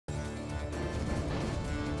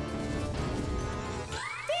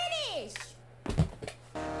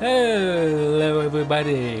Hello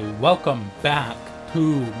everybody, welcome back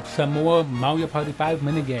to some more Mario Party 5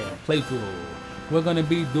 minigame playthrough. We're going to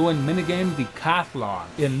be doing Minigame Decathlon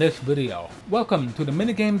in this video. Welcome to the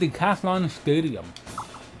Minigame Decathlon Stadium.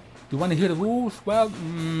 Do you want to hear the rules? Well,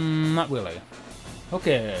 not really.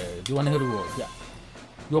 Okay, do you want to hear the rules? Yeah.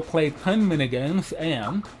 You'll play 10 minigames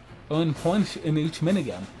and earn points in each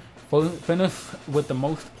minigame. Finish with the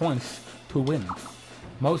most points to win.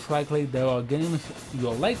 Most likely there are games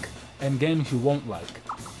you'll like and games you won't like.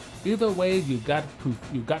 Either way, you got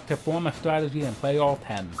to form a strategy and play all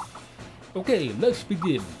 10. Okay, let's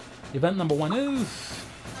begin. Event number 1 is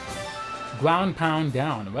Ground Pound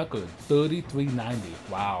Down, record 33.90.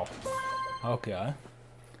 Wow. Okay.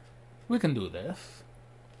 We can do this.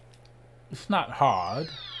 It's not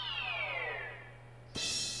hard.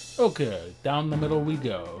 Okay, down the middle we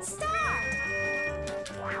go.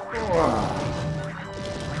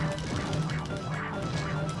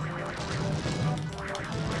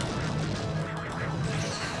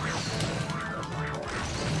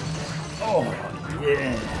 Oh,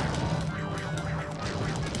 yeah.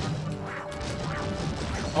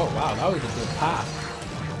 Oh, wow, that was a good pass.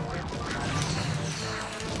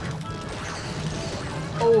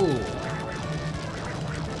 Oh.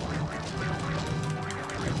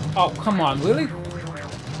 Oh, come on, really?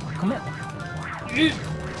 Come on.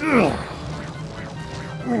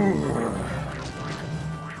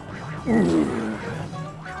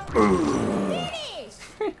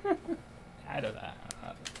 Out of that.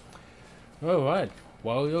 Alright,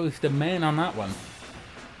 Wario is the man on that one.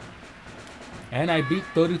 And I beat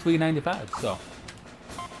 33.95, so.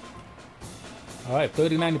 Alright,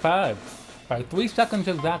 30.95. By 3 seconds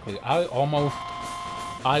exactly. I almost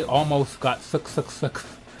got 666.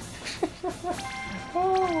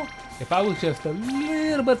 Oh, if I was just a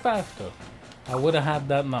little bit faster, I would have had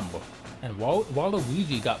that number. And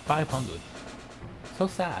Waluigi got 500. So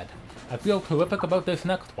sad. I feel terrific about this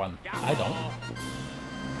next one. I don't.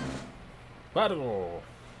 Battle!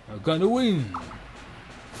 I'm gonna win!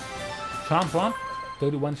 Chomp Chomp,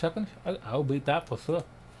 31 seconds. I'll beat that for sure.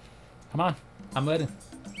 Come on, I'm ready.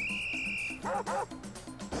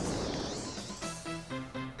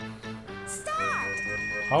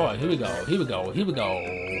 Alright, here we go, here we go, here we go.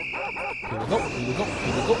 Here we go, here we go,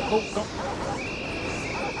 here we go, go, go.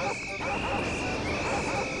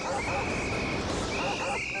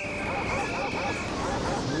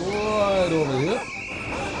 Right over here.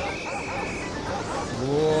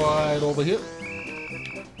 Right over here.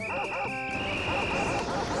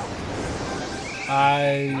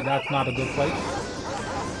 That's not a good place.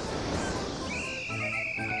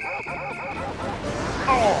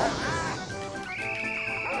 Oh!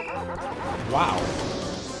 Wow.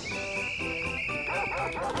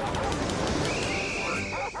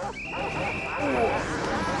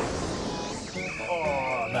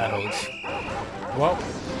 Oh, that hurts. Well,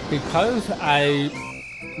 because I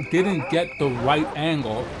didn't get the right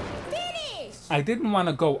angle, I didn't want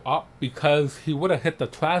to go up because he would have hit the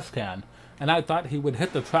trash can, and I thought he would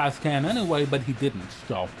hit the trash can anyway, but he didn't.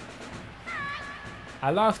 So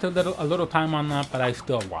I lost a little time on that, but I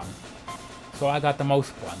still won. So I got the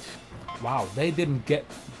most points. Wow, they didn't get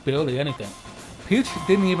barely anything. Peach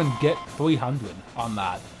didn't even get 300 on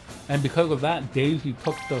that, and because of that, Daisy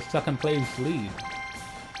took the second place lead.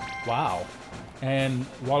 Wow, and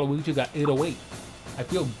Waluigi got 808. I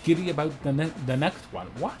feel giddy about the next one.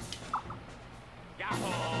 What?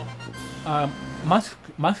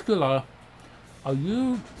 Muscular, are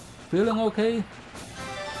you feeling okay?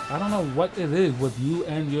 I don't know what it is with you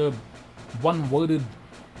and your one-worded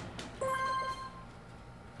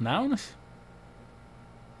nouns?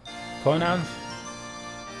 Pronouns?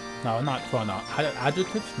 No, not pronouns.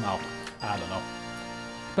 Adjectives? No, I don't know.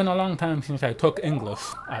 It's been a long time since I took English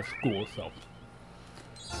at school, so.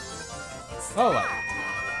 Alright.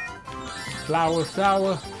 Flower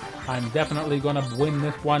Sour. I'm definitely gonna win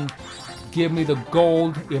this one. Give me the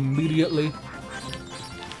gold immediately.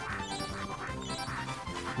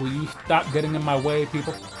 Will you stop getting in my way,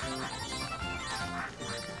 people?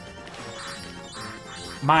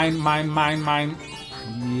 Mine, mine, mine, mine.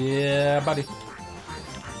 Yeah, buddy.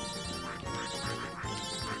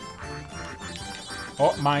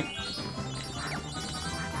 Oh, mine.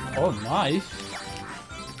 Oh, nice.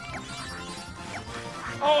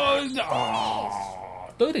 Oh,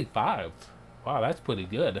 35. Wow, that's pretty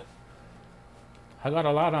good. I got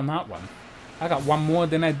a lot on that one. I got one more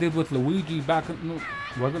than I did with Luigi back in...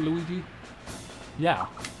 Was it Luigi? Yeah.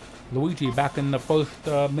 Luigi back in the first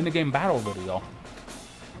minigame battle video.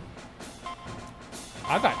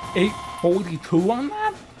 I got 842 on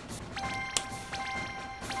that?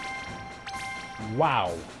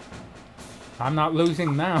 Wow. I'm not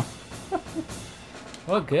losing now.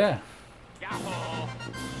 Okay.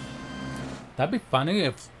 That'd be funny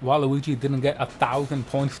if Waluigi didn't get 1,000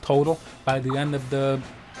 points total by the end of the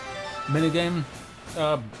minigame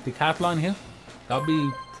decathlon here. That'd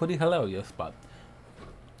be pretty hilarious, but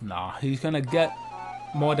nah, he's gonna get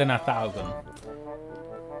more than 1,000.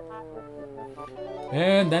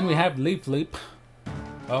 And then we have Leaf Leap.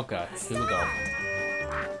 Okay, here we go.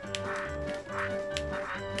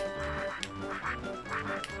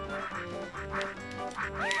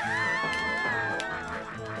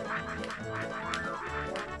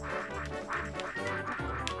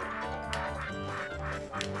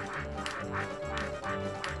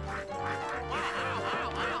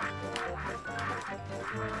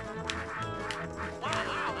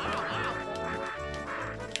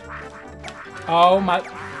 Oh my...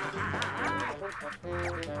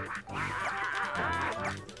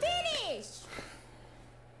 Finish!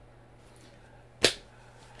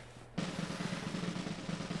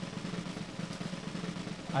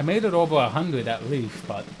 I made it over 100 at least,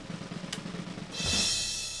 but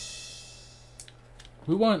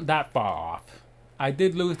we weren't that far off. I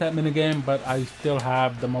did lose that minigame, but I still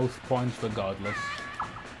have the most points regardless.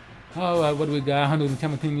 Alright, what do we got?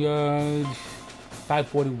 117 yards,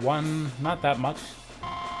 541, not that much.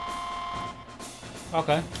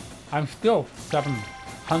 Okay, I'm still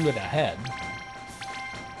 700 ahead.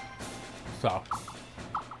 So,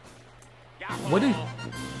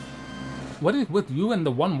 what is with you and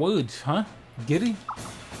the one words, huh? Giddy?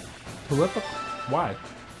 Terrific? Why?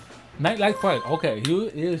 Nightlight Fright. Okay, here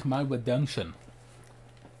is my redemption.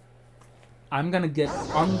 I'm gonna get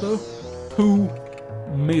under 2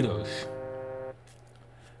 meters.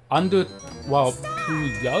 Under, well, 2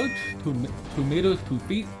 yards? 2 meters, 2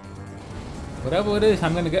 feet? Whatever it is,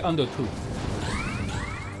 I'm gonna get under 2.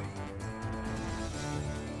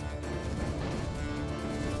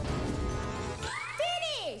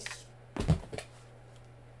 Finish!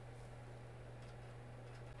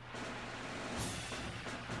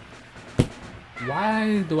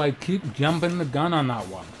 Why do I keep jumping the gun on that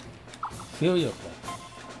one? Seriously.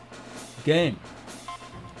 Game.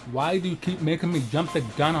 Why do you keep making me jump the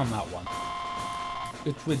gun on that one?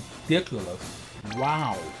 It's ridiculous.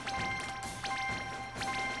 Wow.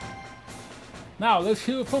 Now let's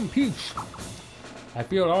hear from Peach. I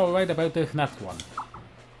feel alright about this next one.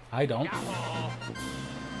 I don't.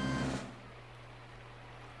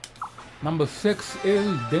 Number 6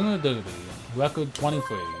 is Dinner Derby. Record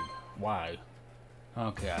 23. Why?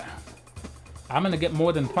 Okay. I'm gonna get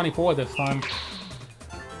more than 24 this time.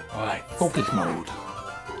 Alright, focus mode.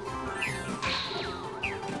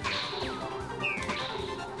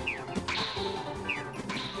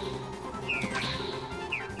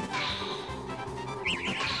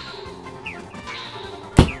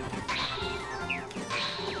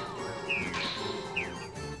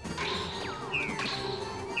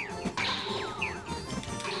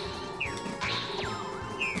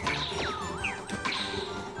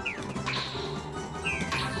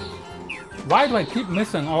 Why do I keep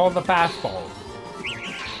missing all the fastballs?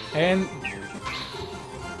 And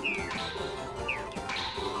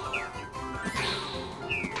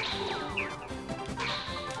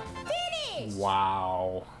Finish!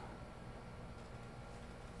 wow.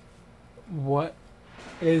 What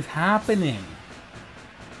is happening?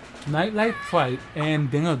 Nightlight Fright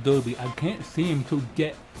and Dinner Derby, I can't seem to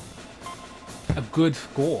get a good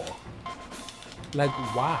score. Like,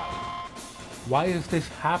 why? Why is this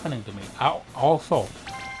happening to me? Also,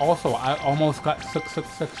 I almost got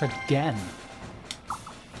 666 again.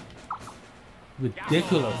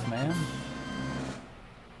 Ridiculous, man.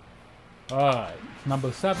 Alright,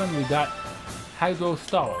 number 7, we got Hydro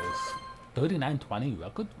Stars. 3920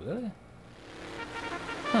 record? Really?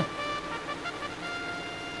 Huh.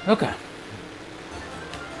 Okay.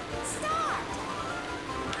 Start!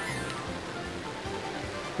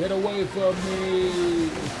 Get away from me!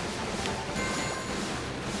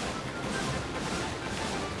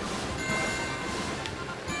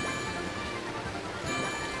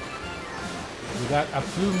 We got a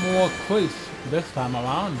few more quiz this time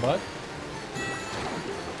around, but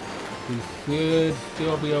we should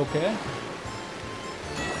still be okay.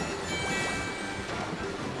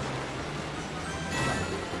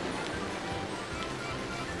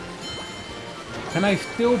 Can I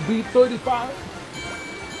still beat 35?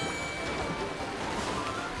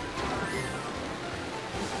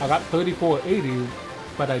 I got 3480,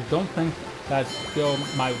 but I don't think that's still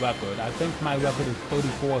my record. I think my record is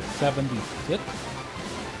 3476.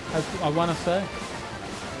 I want to say.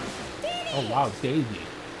 Oh wow, Daisy.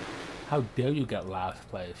 How dare you get last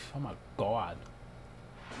place? Oh my god.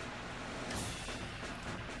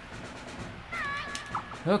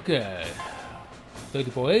 Okay.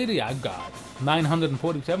 3480, I got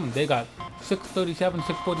 947. They got 637,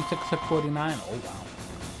 646, 649. Oh wow.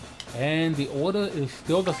 And the order is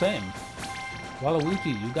still the same.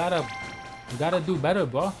 Waluigi, you gotta do better,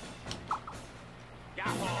 bro.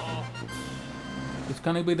 It's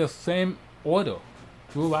gonna be the same order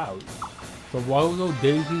throughout. So Wario,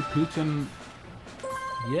 Daisy, Peach, and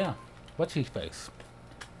yeah, what's his face?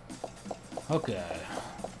 Okay.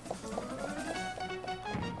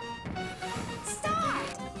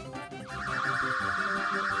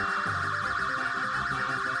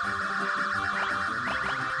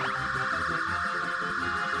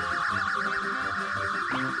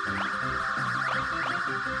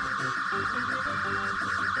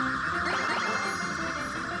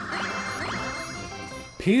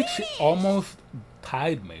 Peach almost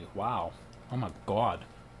tied me. Wow. Oh my god.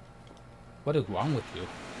 What is wrong with you?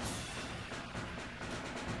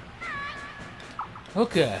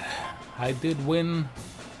 Okay. I did win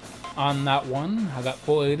on that one. I got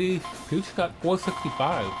 480. Peach got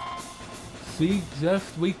 465. She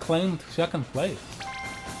just reclaimed second place.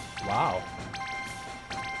 Wow.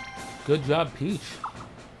 Good job, Peach.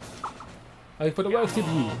 Hey, for the rest of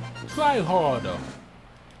you, try harder.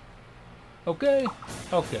 Okay?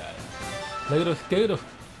 Okay. Later skater.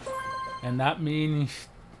 And that means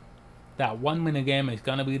that one minigame is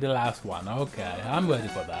gonna be the last one. Okay, I'm ready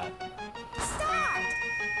for that.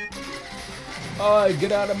 Alright,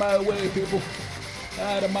 get out of my way, people.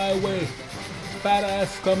 Out of my way. Fat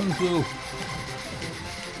ass coming through.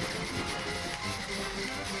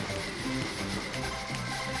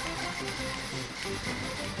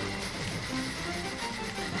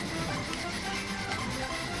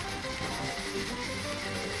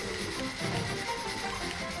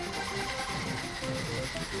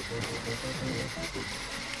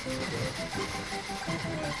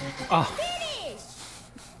 Oh.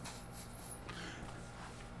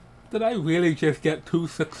 Did I really just get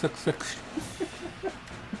 2666?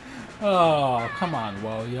 Oh, come on,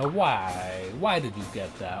 Wario. Why? Why did you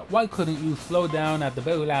get that? Why couldn't you slow down at the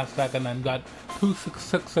very last second and got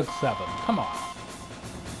 26667? Come on.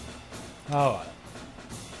 Alright.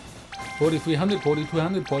 4300,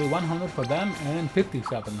 4200, 4100 for them, and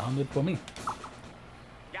 5700 for me.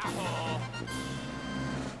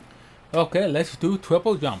 Okay, let's do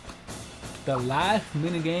triple jump. The last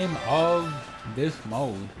minigame of this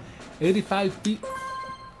mode. 85 feet.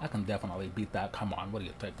 I can definitely beat that. Come on, what do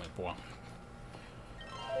you take me for?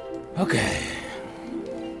 Okay.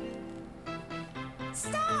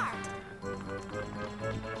 Start.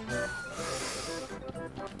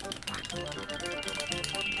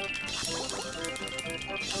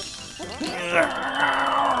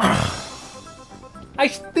 I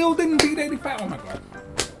still didn't beat 85. Oh my god.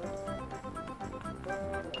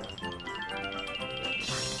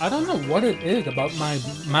 I don't know what it is about my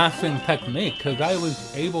mastering technique, because I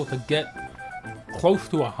was able to get close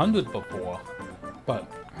to 100 before,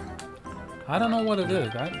 but I don't know what it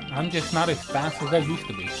is. I'm just not as fast as I used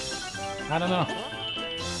to be. I don't know.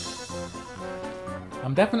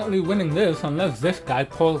 I'm definitely winning this unless this guy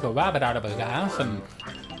pulls a rabbit out of his ass and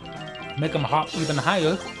make him hop even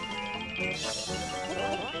higher.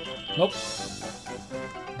 Nope.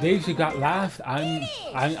 Daisy got last.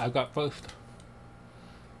 I got first.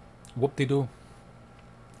 Whoop-de-doo.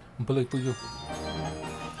 I'm bullied for you.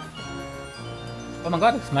 Oh my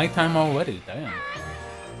god, it's nighttime already. Damn.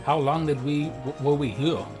 How long were we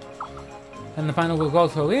here? And the final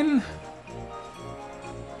results are in.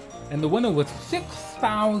 And the winner with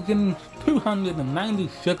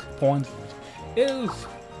 6,296 points is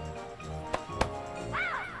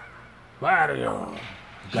Wario.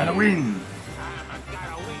 Gotta win.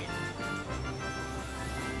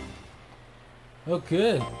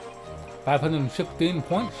 Okay. 516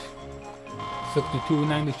 points,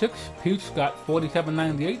 62.96. Peach got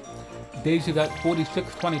 47.98. Daisy got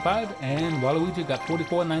 46.25, and Waluigi got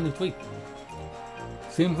 44.93.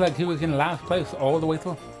 Seems like he was in last place all the way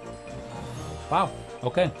through. Wow.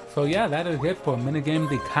 Okay. So yeah, that is it for Minigame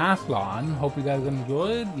Decathlon. Hope you guys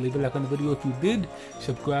enjoyed. Leave a like on the video if you did.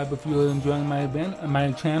 Subscribe if you're enjoying my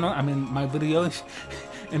channel. My videos.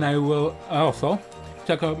 And I will also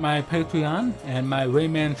check out my Patreon and my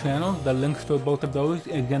Rayman channel. The links to both of those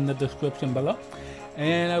is in the description below.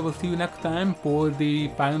 And I will see you next time for the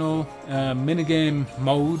final minigame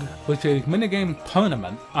mode, which is minigame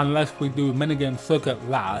tournament, unless we do minigame circuit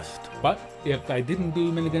last. But if I didn't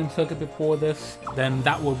do minigame circuit before this, then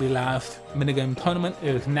that will be last. Minigame tournament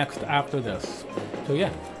is next after this. So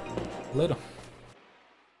yeah, later.